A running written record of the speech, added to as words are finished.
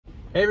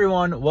Hey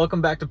everyone,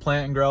 welcome back to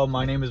Plant and Grow.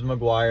 My name is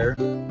McGuire.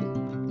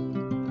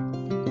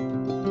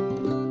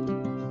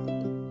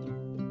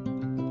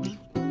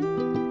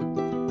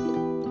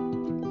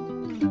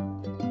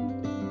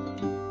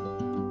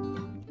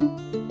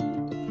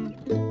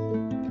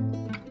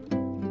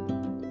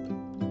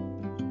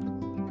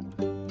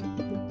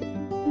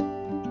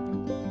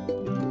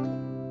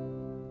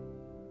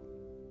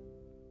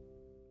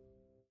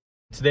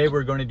 Today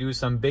we're going to do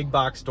some big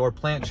box store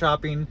plant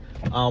shopping.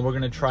 We're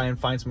going to try and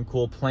find some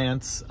cool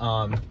plants,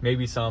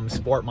 maybe some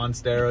sport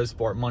monsteras,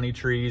 sport money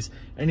trees,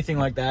 anything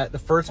like that. The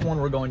first one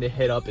we're going to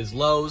hit up is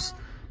Lowe's.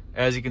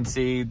 As you can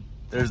see,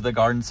 there's the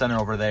garden center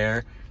over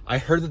there. I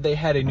heard that they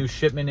had a new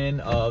shipment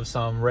in of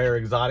some rare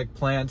exotic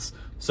plants.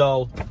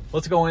 So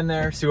let's go in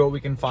there, see what we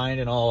can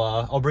find, and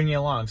I'll bring you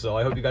along. So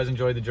I hope you guys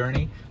enjoy the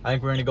journey. I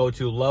think we're gonna go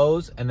to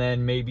Lowe's and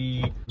then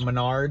maybe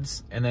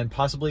Menards, and then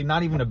possibly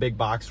not even a big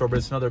box store, but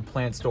it's another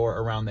plant store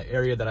around the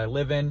area that I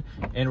live in.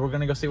 And we're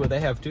gonna go see what they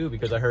have too,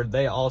 because I heard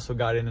they also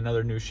got in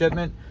another new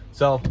shipment.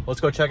 So let's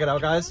go check it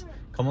out, guys.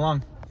 Come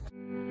along.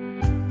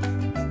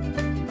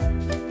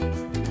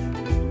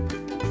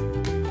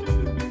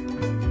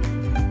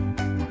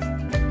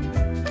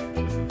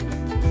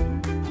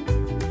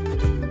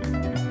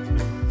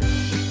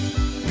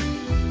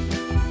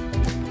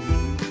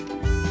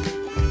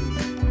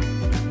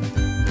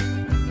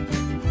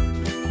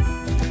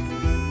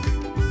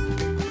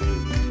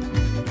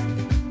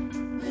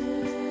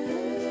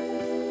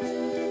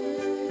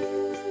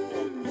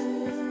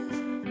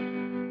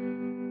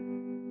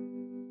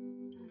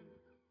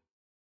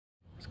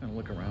 Gonna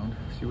look around,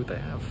 see what they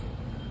have.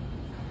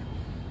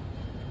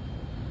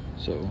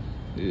 So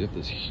they have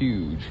this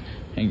huge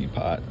hanging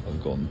pot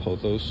of golden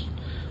pothos,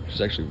 which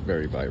is actually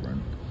very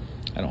vibrant.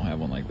 I don't have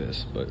one like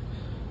this, but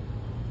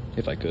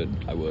if I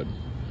could, I would.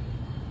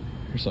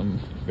 Here's some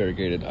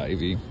variegated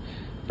ivy.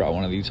 Brought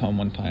one of these home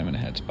one time and it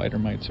had spider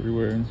mites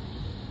everywhere.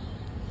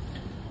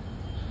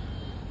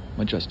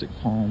 Majestic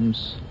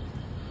palms,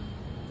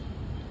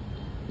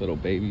 little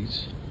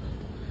babies.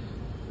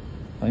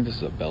 I think this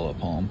is a Bella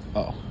palm.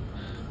 Oh.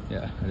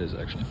 Yeah, it is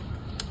actually.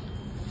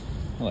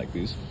 I like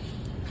these.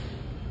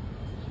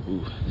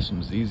 Ooh,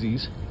 some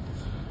ZZs.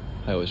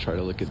 I always try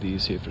to look at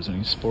these, see if there's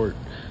any sport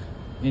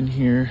in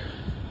here.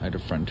 I had a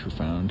friend who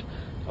found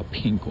a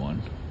pink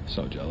one.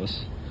 So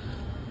jealous.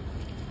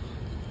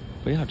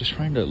 But yeah, just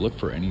trying to look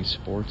for any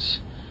sports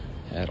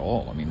at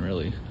all. I mean,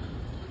 really.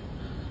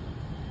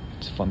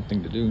 It's a fun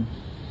thing to do.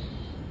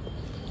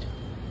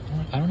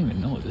 I don't even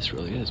know what this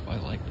really is, but I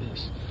like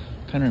this.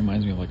 Kind of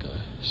reminds me of like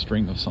a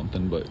string of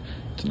something, but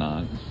it's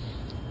not.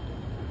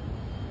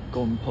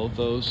 Golden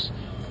pothos.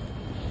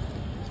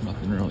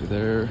 Nothing really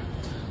there.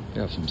 We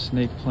have some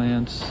snake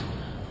plants,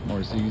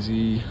 more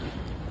ZZ,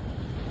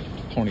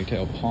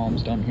 ponytail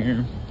palms down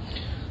here.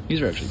 These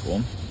are actually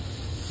cool.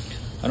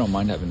 I don't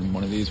mind having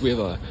one of these. We have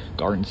a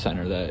garden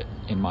center that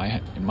in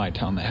my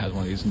town that has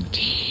one of these, and it's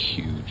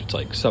huge. It's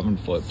like 7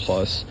 foot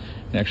plus.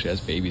 It actually has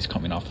babies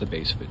coming off the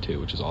base of it too,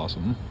 which is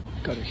awesome.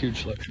 Got a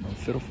huge selection of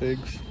fiddle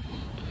figs,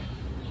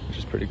 which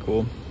is pretty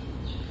cool.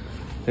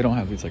 They don't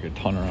have these like a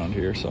ton around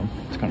here, so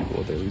it's kind of cool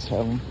that they at least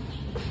have them.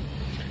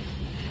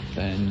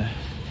 Then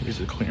here's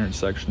the clearance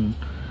section.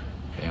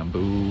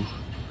 Bamboo,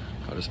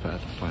 goddess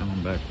path of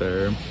phylum back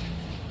there.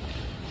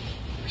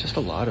 Just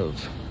a lot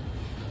of,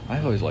 I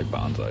always like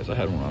bonsais. I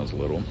had one when I was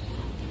little.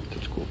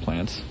 Such cool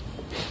plants.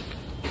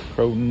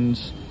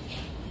 Crotons,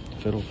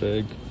 fiddle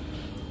fig.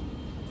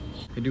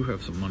 They do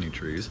have some money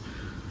trees.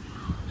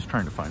 Just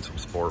trying to find some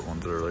sport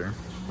ones earlier,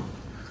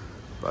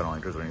 but I don't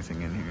think there's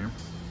anything in here.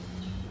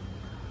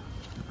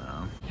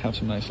 Have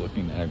some nice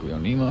looking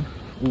aglaonema.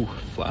 Ooh,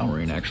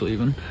 flowering actually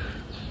even.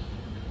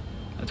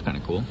 That's kind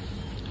of cool.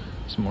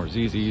 Some more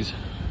ZZs,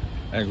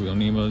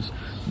 aglaonemas,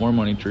 more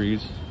money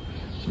trees,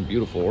 some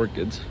beautiful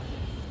orchids.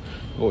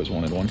 I've always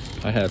wanted one.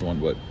 I had one,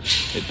 but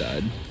it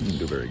died. Didn't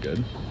do very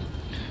good.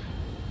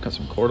 Got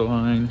some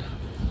cordyline,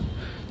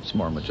 some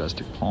more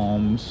majestic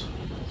palms.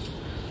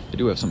 They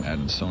do have some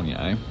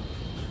Adansonii,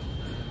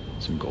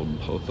 some golden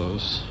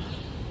pothos,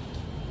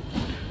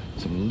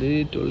 some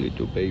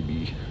little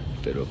baby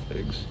fiddle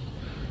figs.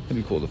 It'd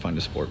be cool to find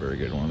a sport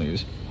variegated one of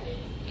these.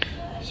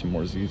 Some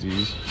more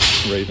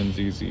ZZs, raven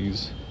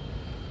ZZs.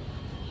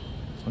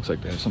 Looks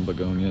like they have some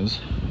begonias.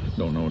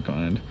 Don't know what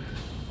kind.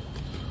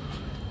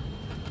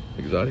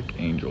 Exotic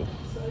angel.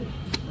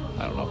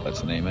 I don't know if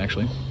that's the name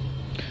actually.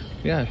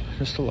 Yeah,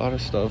 just a lot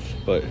of stuff,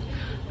 but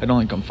I don't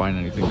think I'm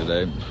finding anything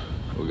today.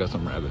 We got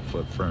some rabbit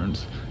foot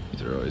ferns.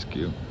 These are always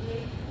cute.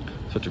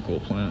 Such a cool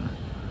plant.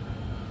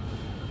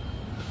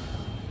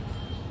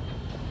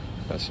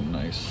 Got some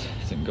nice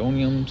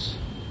syngoniums,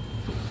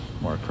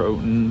 more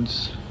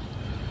crotons,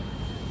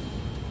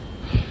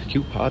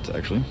 cute pots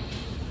actually.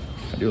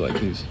 I do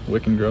like these.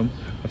 Wick and Grow.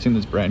 I've seen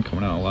this brand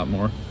coming out a lot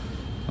more.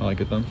 I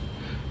like it though.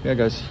 Yeah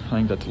guys, I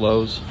think that's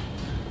Lowe's.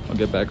 I'll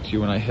get back to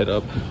you when I hit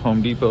up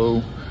Home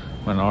Depot,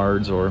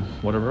 Menards or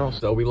whatever else.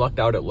 So we lucked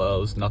out at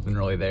Lowe's, nothing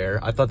really there.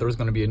 I thought there was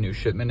gonna be a new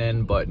shipment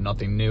in, but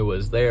nothing new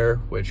was there,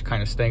 which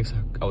kind of stinks.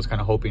 I was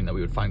kind of hoping that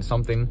we would find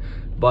something,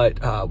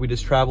 but we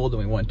just traveled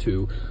and we went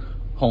to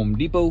Home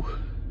Depot.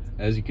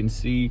 As you can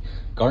see,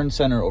 garden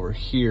center over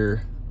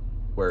here,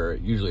 where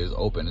it usually is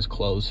open, is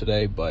closed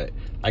today, but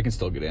I can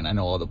still get in. I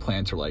know all the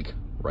plants are like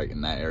right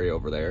in that area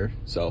over there.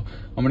 So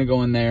I'm gonna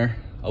go in there.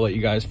 I'll let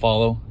you guys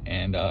follow,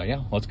 and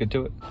yeah, let's get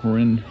to it. We're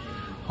in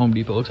Home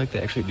Depot. Looks like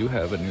they actually do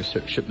have a new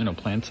shipment of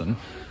plants, and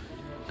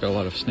got a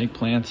lot of snake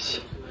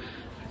plants,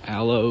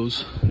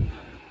 aloes,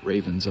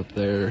 ravens up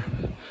there,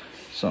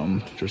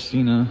 some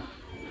dracaena.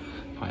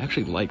 I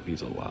actually like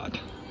these a lot.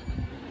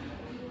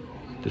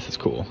 This is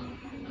cool.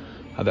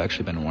 I've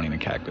actually been wanting a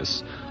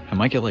cactus. I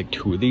might get like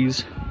 2 of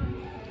these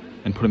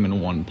and put them in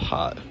one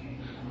pot.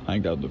 I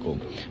think that would look cool.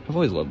 I've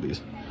always loved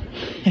these.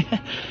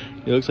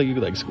 It looks like you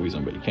could like squeeze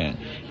them, but you can't.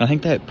 And I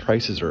think that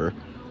prices are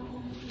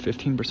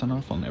 15%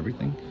 off on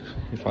everything,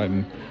 if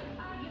I'm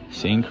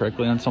seeing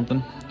correctly on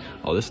something.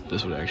 Oh, this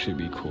would actually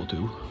be cool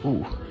too.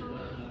 Ooh,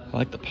 I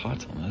like the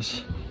pots on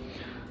this.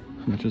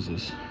 How much is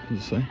this? What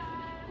does it say?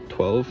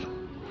 12?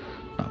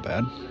 Not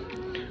bad.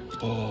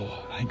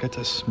 Oh, I think that's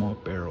a small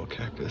barrel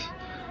cactus.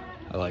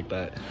 I like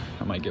that.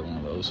 I might get one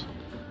of those.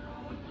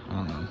 I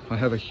don't know. I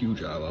have a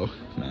huge aloe,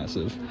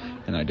 massive,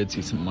 and I did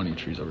see some money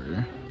trees over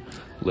here.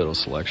 Little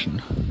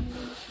selection.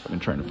 I've been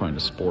trying to find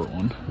a sport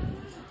one,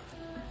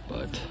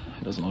 but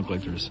it doesn't look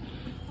like there's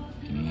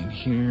any in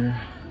here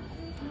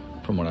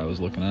from what I was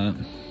looking at.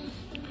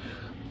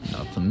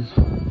 Nothing.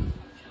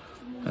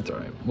 That's all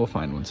right. We'll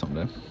find one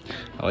someday.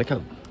 I like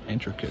how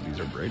intricate these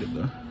are braided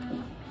though.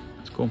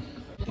 It's cool.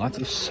 Lots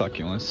of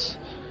succulents,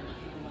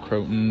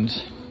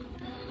 crotons.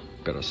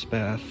 Got a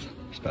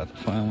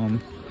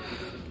spathiphyllum.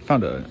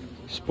 Found a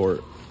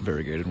sport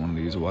variegated one of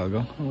these a while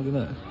ago. Oh, look at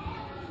that.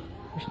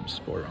 There's some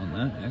sport on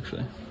that,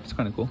 actually. It's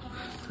kind of cool.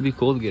 It'd be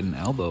cool to get an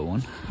albo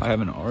one. I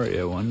have an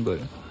aria one, but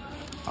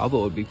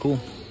albo would be cool.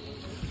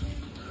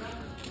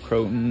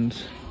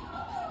 Crotons.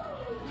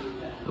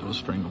 Little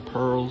string of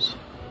pearls.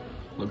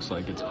 Looks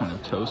like it's kind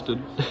of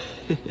toasted.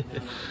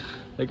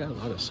 They got a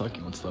lot of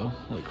succulents though.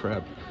 Holy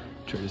crap.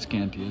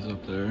 Tradescantia is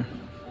up there.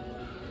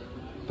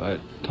 But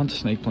tons of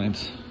snake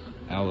plants,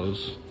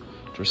 aloes,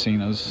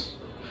 dracaenas,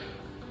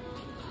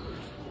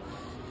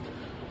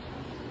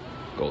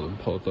 golden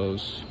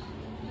pothos.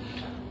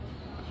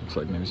 Looks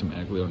like maybe some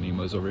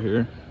aglionemas over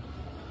here.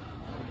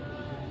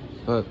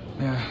 But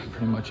yeah,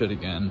 pretty much it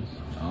again.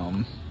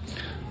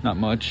 Not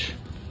much,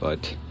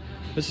 but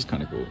this is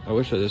kind of cool. I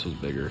wish that this was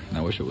bigger, and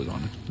I wish it was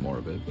on more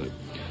of it, but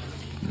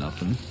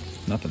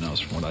nothing else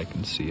from what I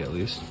can see at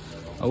least.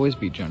 Always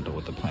be gentle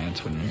with the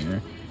plants when you're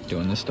here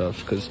doing this stuff,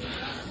 because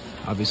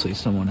obviously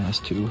someone has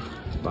to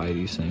buy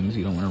these things.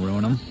 You don't want to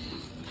ruin them.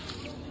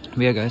 But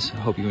yeah, guys, I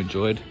hope you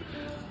enjoyed.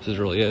 This is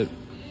really it.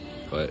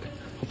 But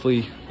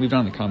hopefully leave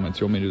down in the comments.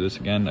 You want me to do this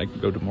again? I can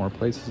go to more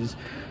places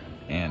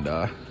and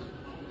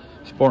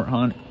sport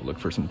hunt, look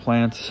for some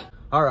plants.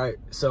 All right,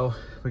 so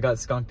we got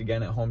skunked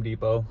again at Home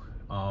Depot,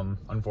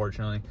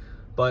 unfortunately.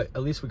 But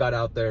at least we got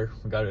out there.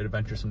 We got to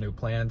adventure some new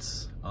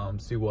plants,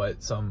 see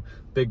what some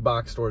big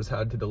box stores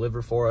had to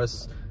deliver for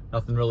us.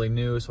 Nothing really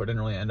new, so I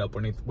didn't really end up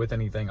with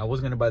anything. I was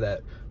gonna buy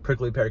that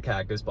prickly pear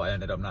cactus, but I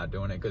ended up not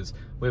doing it because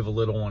we have a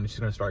little one. She's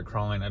gonna start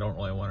crawling. I don't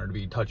really want her to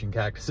be touching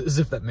cactuses,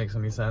 if that makes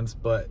any sense.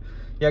 But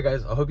yeah,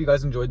 guys, I hope you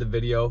guys enjoyed the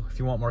video. If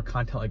you want more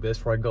content like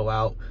this where I go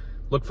out,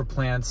 look for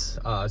plants,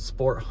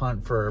 sport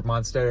hunt for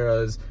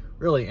monsteras,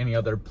 really any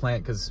other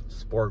plant, because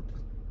sport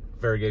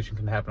variegation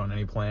can happen on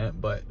any plant.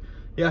 But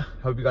yeah,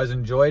 I hope you guys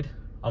enjoyed.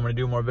 I'm gonna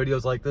do more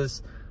videos like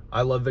this.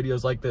 I love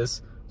videos like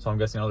this, so I'm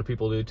guessing other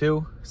people do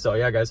too. So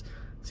yeah, guys,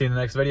 see you in the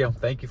next video.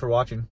 Thank you for watching.